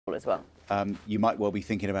as well. You might well be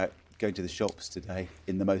thinking about going to the shops today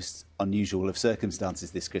in the most unusual of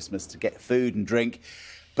circumstances this Christmas to get food and drink.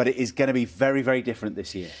 But it is going to be very, very different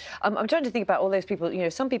this year. I'm trying to think about all those people. You know,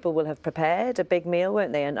 some people will have prepared a big meal,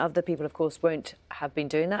 won't they? And other people, of course, won't have been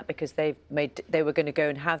doing that because they were going to go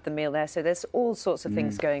and have the meal there. So there's all sorts of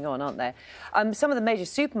things going on, aren't there? Some of the major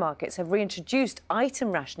supermarkets have reintroduced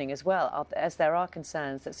item rationing as well, as there are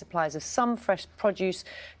concerns that supplies of some fresh produce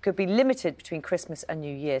could be limited between Christmas and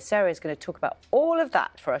New Year. Sarah is going to talk about all of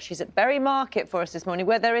that for us. She's at Bury Market for us this morning,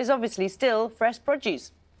 where there is obviously still fresh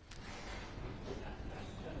produce.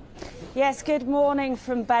 Yes, good morning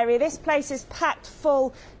from Bury. This place is packed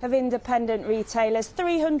full of independent retailers,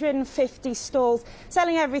 350 stalls,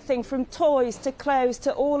 selling everything from toys to clothes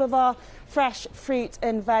to all of our fresh fruit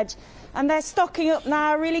and veg. And they're stocking up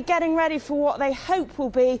now, really getting ready for what they hope will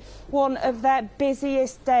be one of their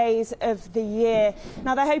busiest days of the year.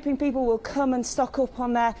 Now, they're hoping people will come and stock up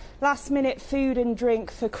on their last-minute food and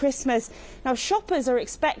drink for Christmas. Now, shoppers are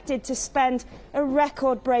expected to spend a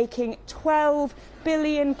record-breaking £12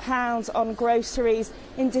 billion on groceries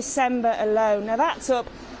in December alone. Now, that's up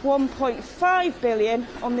 £1.5 billion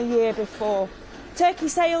on the year before. Turkey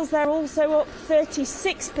sales, they're also up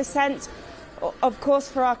 36%. Of course,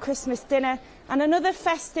 for our Christmas dinner. And another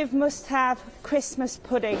festive must-have, Christmas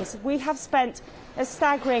puddings. We have spent a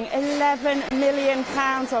staggering £11 million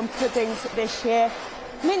on puddings this year.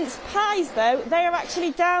 Mince pies, though, they are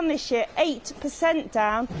actually down this year, 8%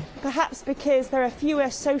 down, perhaps because there are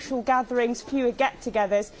fewer social gatherings, fewer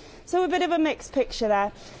get-togethers. So a bit of a mixed picture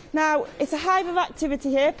there. Now, it's a hive of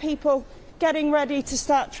activity here, people getting ready to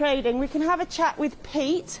start trading. We can have a chat with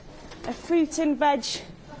Pete, a fruit and veg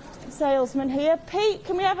salesman here. Pete,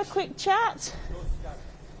 can we have a quick chat?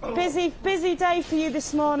 Busy day for you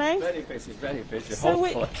this morning. Very busy, very busy. So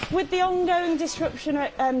with the ongoing disruption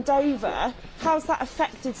at Dover, how's that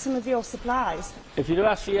affected some of your supplies? If you'd have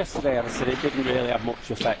asked me yesterday, I'd have said it didn't really have much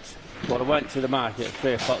effect. But I went to the market at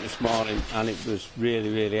 3 o'clock this morning and it was really,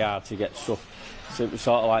 really hard to get stuff. So it was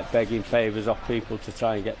sort of like begging favours off people to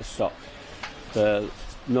try and get the stock.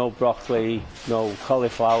 No broccoli, no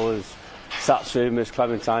cauliflowers, satsumas,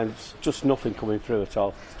 clementines, just nothing coming through at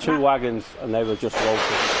all. 2 wagons and they were just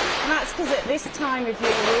local. And that's because at this time of year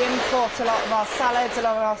we import a lot of our salads, a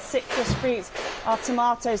lot of our citrus fruits, our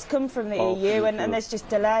tomatoes come from the EU and there's just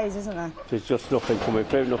delays, isn't there? There's just nothing coming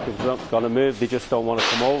through, nothing's not going to move, they just don't want to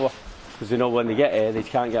come over because they know when they get here they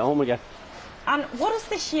can't get home again. And what has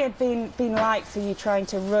this year been like for you trying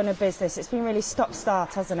to run a business? It's been really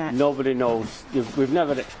stop-start, hasn't it? Nobody knows. We've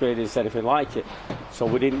never experienced anything like it, so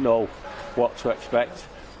we didn't know what to expect.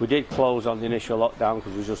 We did close on the initial lockdown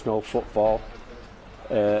because there was just no footfall,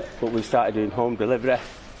 but we started doing home delivery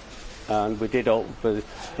and we did open for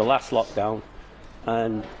the last lockdown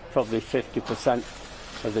and probably 50%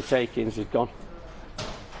 of the takings had gone.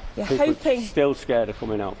 You're People hoping, still scared of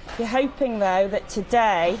coming out. You're hoping though that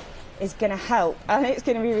today is going to help and it's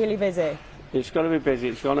going to be really busy. It's going to be busy,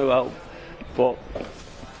 it's going to help, but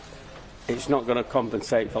it's not going to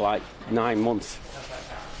compensate for like 9 months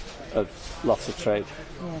of lots of trade.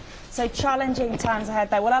 Yeah. So challenging times ahead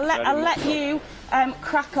there. Well, I'll let you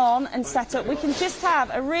crack on and set up. We can just have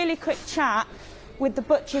a really quick chat with the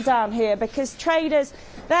butcher down here because traders,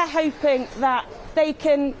 they're hoping that they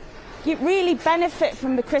can really benefit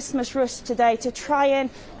from the Christmas rush today to try and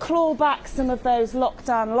claw back some of those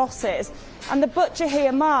lockdown losses. And the butcher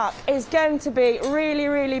here, Mark, is going to be really,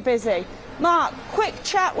 really busy. Mark, quick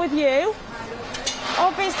chat with you.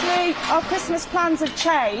 Obviously, our Christmas plans have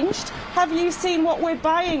changed. Have you seen what we're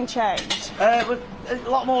buying change? A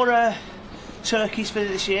lot more turkeys for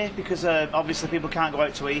this year because obviously people can't go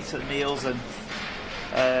out to eat at the meals and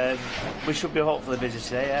we should be hopefully busy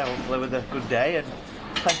today, yeah, hopefully with a good day and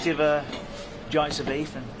plenty of joints of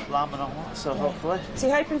beef and lamb and all that, so hopefully. So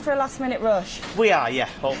you're hoping for a last-minute rush? We are, yeah,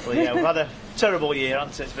 hopefully, yeah. We've had a terrible year,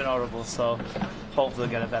 hasn't it? It's been horrible, so hopefully we'll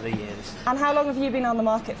get a better year. And how long have you been on the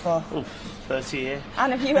market for? Oof, 30 years.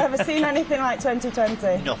 And have you ever seen anything like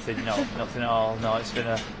 2020? Nothing, no, nothing at all. No, it's been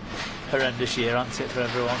a horrendous year, hasn't it, for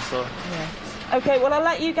everyone, so... Yeah. OK, well, I'll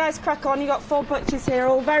let you guys crack on. You've got 4 butchers here,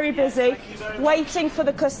 all very busy, waiting for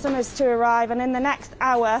the customers to arrive. And in the next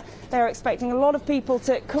hour, they're expecting a lot of people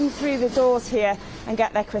to come through the doors here and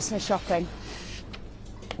get their Christmas shopping.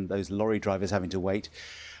 And those lorry drivers having to wait.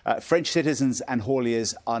 French citizens and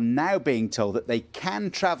hauliers are now being told that they can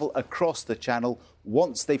travel across the Channel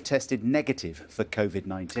once they've tested negative for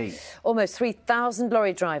COVID-19. Almost 3,000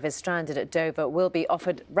 lorry drivers stranded at Dover will be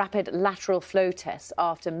offered rapid lateral flow tests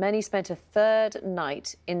after many spent a third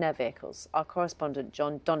night in their vehicles. Our correspondent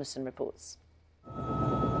John Donnison reports.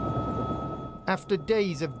 After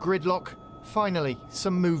days of gridlock, Finally,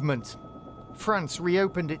 some movement. France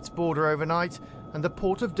reopened its border overnight, and the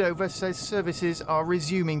Port of Dover says services are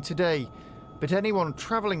resuming today. But anyone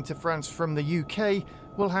travelling to France from the UK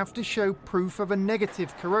will have to show proof of a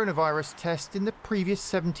negative coronavirus test in the previous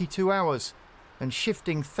 72 hours. And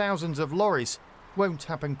shifting thousands of lorries won't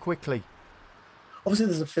happen quickly. Obviously,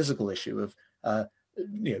 there's a physical issue of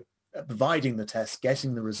providing the test,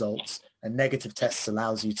 getting the results, and negative tests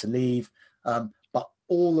allows you to leave. But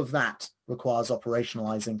all of that requires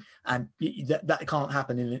operationalising, and that can't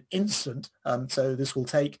happen in an instant. So this will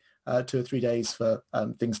take 2 or 3 days for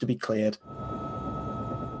things to be cleared.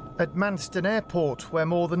 At Manston Airport, where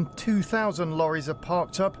more than 2,000 lorries are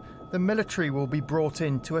parked up, the military will be brought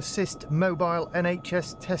in to assist mobile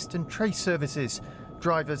NHS test and trace services.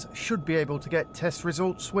 Drivers should be able to get test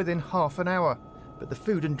results within half an hour. But the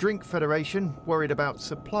Food and Drink Federation, worried about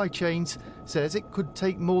supply chains, says it could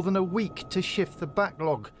take more than a week to shift the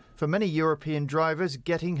backlog. For many European drivers,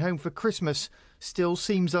 getting home for Christmas still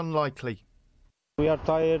seems unlikely. We are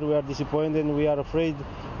tired, we are disappointed, we are afraid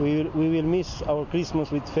we will miss our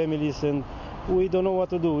Christmas with families, and we don't know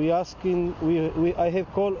what to do. I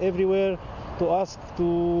have called everywhere to ask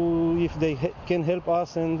if they can help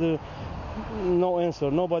us, and no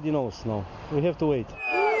answer. Nobody knows. No, we have to wait.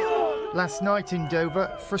 Last night in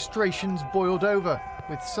Dover, frustrations boiled over,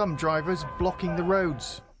 with some drivers blocking the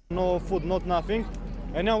roads. No food, not nothing.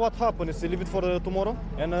 And now what happened is they leave it for tomorrow,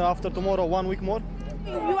 and after tomorrow 1 week more.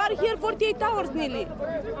 You are here 48 hours nearly.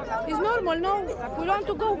 It's normal, no? We want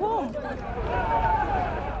to go home.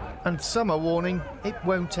 And some are warning it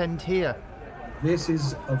won't end here. This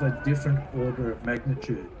is of a different order of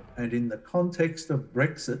magnitude. And in the context of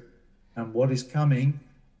Brexit and what is coming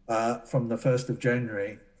from the 1st of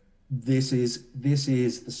January, this is the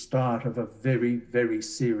start of a very, very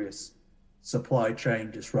serious supply chain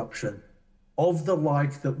disruption of the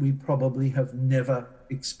like that we probably have never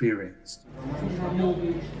experienced.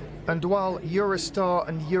 And while Eurostar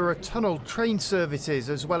and Eurotunnel train services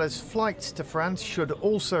as well as flights to France should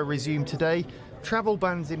also resume today, travel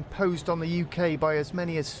bans imposed on the UK by as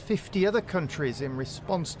many as 50 other countries in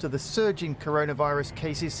response to the surging coronavirus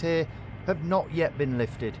cases here have not yet been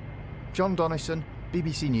lifted. John Donnison,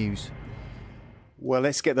 BBC News. Well,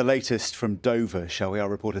 let's get the latest from Dover, shall we? Our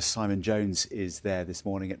reporter Simon Jones is there this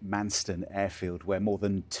morning at Manston Airfield, where more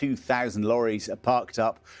than 2,000 lorries are parked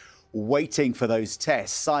up waiting for those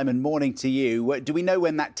tests. Simon, morning to you. Do we know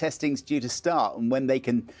when that testing's due to start and when they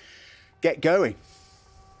can get going?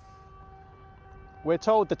 We're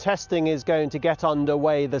told the testing is going to get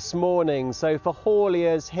underway this morning, so for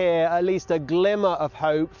hauliers here, at least a glimmer of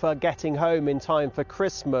hope for getting home in time for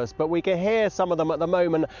Christmas. But we can hear some of them at the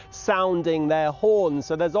moment sounding their horns,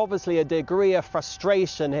 so there's obviously a degree of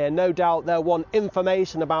frustration here. No doubt they'll want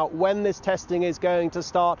information about when this testing is going to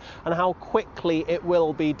start and how quickly it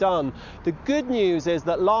will be done. The good news is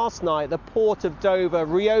that last night the Port of Dover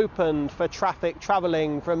reopened for traffic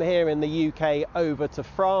travelling from here in the UK over to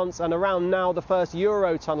France, and around now the first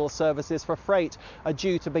Eurotunnel services for freight are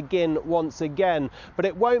due to begin once again. But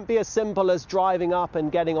it won't be as simple as driving up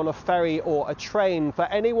and getting on a ferry or a train. For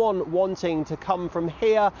anyone wanting to come from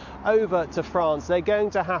here over to France, they're going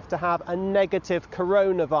to have a negative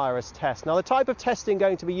coronavirus test. Now, the type of testing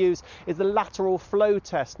going to be used is the lateral flow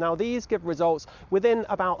test. Now, these give results within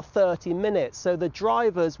about 30 minutes. So the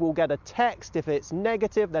drivers will get a text. If it's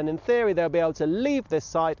negative, then in theory, they'll be able to leave this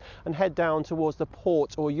site and head down towards the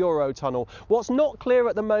port or Eurotunnel. What's not clear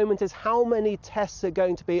at the moment is how many tests are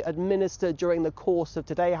going to be administered during the course of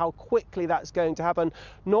today, how quickly that's going to happen.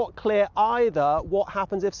 Not clear either what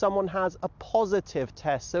happens if someone has a positive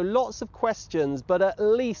test. So lots of questions, but at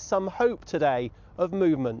least some hope today of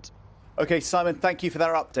movement. OK, Simon, thank you for that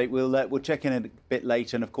update. We'll check in a bit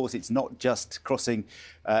later. And of course, it's not just crossing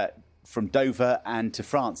from Dover and to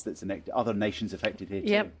France that's other nations affected here too.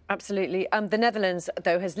 Yep, absolutely. The Netherlands,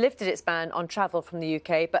 though, has lifted its ban on travel from the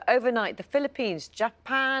UK, but overnight the Philippines,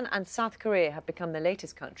 Japan and South Korea have become the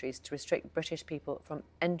latest countries to restrict British people from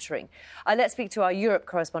entering. Let's speak to our Europe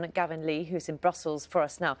correspondent, Gavin Lee, who's in Brussels for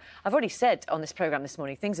us now. I've already said on this programme this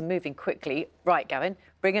morning, things are moving quickly. Right, Gavin,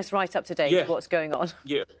 bring us right up to date with what's going on.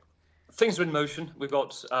 Yeah. Things are in motion. We've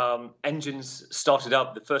got engines started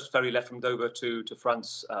up. The first ferry left from Dover to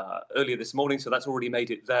France earlier this morning, so that's already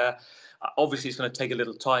made it there. Obviously, it's going to take a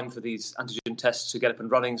little time for these antigen tests to get up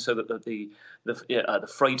and running so that the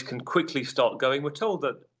freight can quickly start going. We're told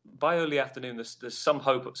that by early afternoon, there's some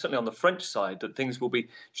hope, certainly on the French side, that things will be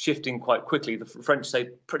shifting quite quickly. The French say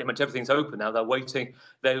pretty much everything's open now. They're waiting.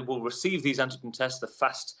 They will receive these antigen tests, the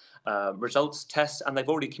fast results tests, and they've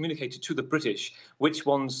already communicated to the British which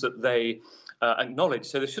ones that they acknowledged.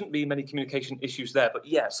 So there shouldn't be many communication issues there. But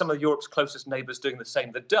yeah, some of Europe's closest neighbours doing the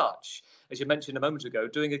same. The Dutch, as you mentioned a moment ago,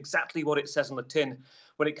 doing exactly what it says on the tin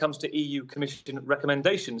when it comes to EU Commission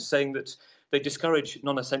recommendations, saying that they discourage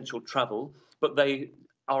non-essential travel, but they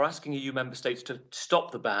are asking EU member states to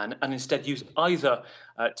stop the ban and instead use either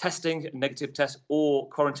testing, negative tests, or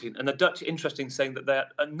quarantine. And the Dutch, interesting, saying that they're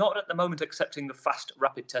not at the moment accepting the fast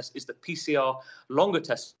rapid test, is the PCR longer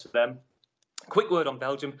test for them. Quick word on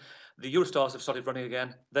Belgium. The Eurostars have started running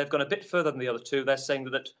again. They've gone a bit further than the other two. They're saying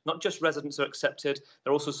that not just residents are accepted,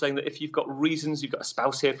 they're also saying that if you've got reasons, you've got a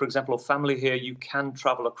spouse here, for example, or family here, you can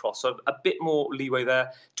travel across. So a bit more leeway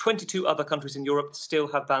there. 22 other countries in Europe still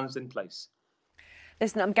have bans in place.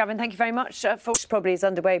 Listen, I'm Gavin, thank you very much. Probably is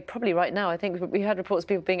underway, probably right now. I think we had reports of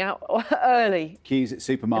people being out early. Queues at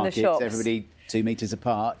supermarkets, everybody 2 metres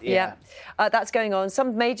apart. Yeah. That's going on.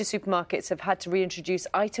 Some major supermarkets have had to reintroduce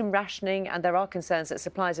item rationing, and there are concerns that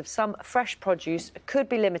supplies of some fresh produce could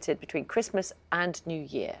be limited between Christmas and New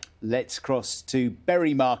Year. Let's cross to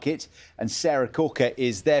Bury Market, and Sarah Corker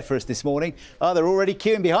is there for us this morning. Oh, they're already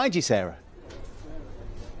queuing behind you, Sarah.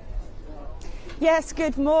 Yes,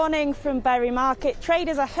 good morning from Bury Market.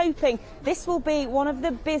 Traders are hoping this will be one of the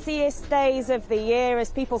busiest days of the year as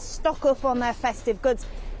people stock up on their festive goods.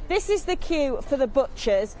 This is the queue for the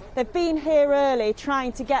butchers. They've been here early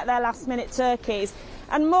trying to get their last-minute turkeys.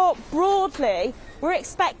 And more broadly, we're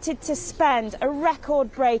expected to spend a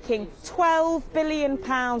record-breaking £12 billion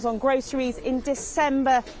on groceries in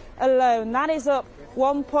December alone. That is up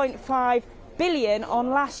 1.5 billion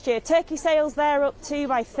on last year. Turkey sales there up too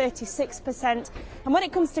by 36%. And when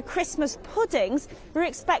it comes to Christmas puddings, we're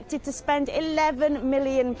expected to spend £11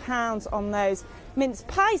 million on those. Mince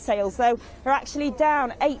pie sales, though, are actually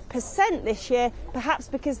down 8% this year, perhaps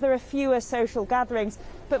because there are fewer social gatherings.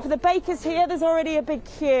 But for the bakers here, there's already a big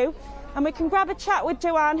queue. And we can grab a chat with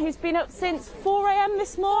Joanne, who's been up since 4 a.m.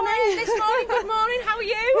 this morning. Good morning, how are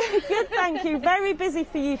you? Good, thank you. Very busy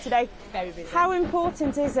for you today. Very busy. How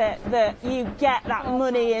important is it that you get that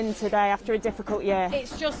money in today after a difficult year?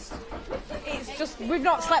 It's just, we've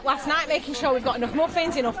not slept last night, making sure we've got enough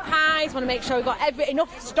muffins, enough pies, want to make sure we've got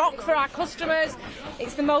enough stock for our customers.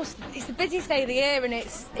 It's the busiest day of the year, and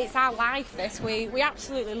it's our life, this. We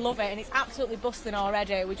absolutely love it, and it's absolutely busting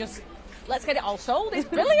already. Let's get it all sold. It's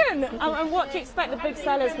brilliant. And what do you expect the big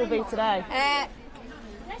sellers will be today?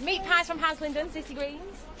 Meat pies from Haslingden, City Greens,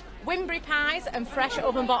 Wimbury pies and fresh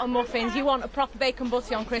oven bottom muffins. You want a proper bacon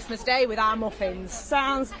butty on Christmas Day with our muffins.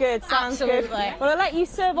 Sounds good, sounds Absolutely. good. Well, I'll let you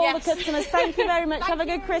serve all the customers. Thank you very much. Have a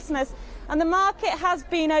good Christmas. And the market has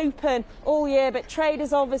been open all year, but trade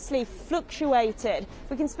has obviously fluctuated.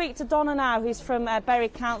 We can speak to Donna now, who's from Bury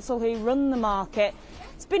Council, who run the market.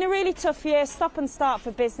 It's been a really tough year, stop and start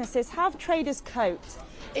for businesses. How have traders coped?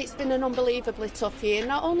 It's been an unbelievably tough year,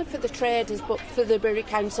 not only for the traders but for the Bury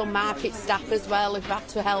Council market staff as well, who've had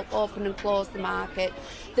to help open and close the market.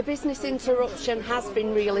 The business interruption has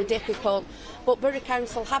been really difficult, but Bury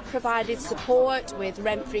Council have provided support with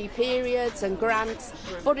rent-free periods and grants,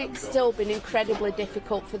 but it's still been incredibly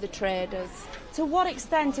difficult for the traders. To what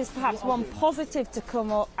extent is perhaps one positive to come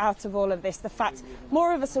out of all of this? The fact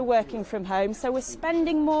more of us are working from home, so we're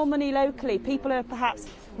spending more money locally. People are perhaps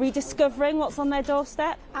rediscovering what's on their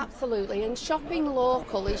doorstep? Absolutely, and shopping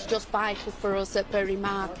local is just vital for us at Bury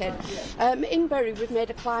Market. In Bury we've made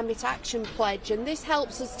a climate action pledge, and this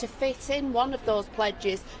helps us to fit in one of those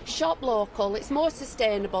pledges. Shop local, it's more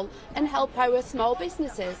sustainable and help our small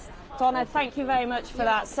businesses. Donna, thank you very much for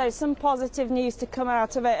that. So some positive news to come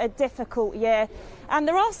out of a difficult year. And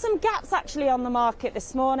there are some gaps actually on the market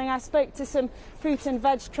this morning. I spoke to some fruit and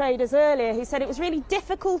veg traders earlier who said it was really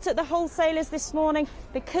difficult at the wholesalers this morning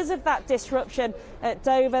because of that disruption at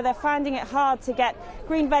Dover. They're finding it hard to get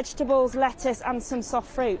green vegetables, lettuce and some soft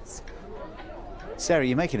fruits. Sarah,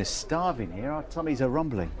 you're making us starving here. Our tummies are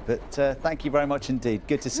rumbling. But thank you very much indeed.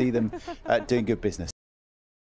 Good to see them doing good business.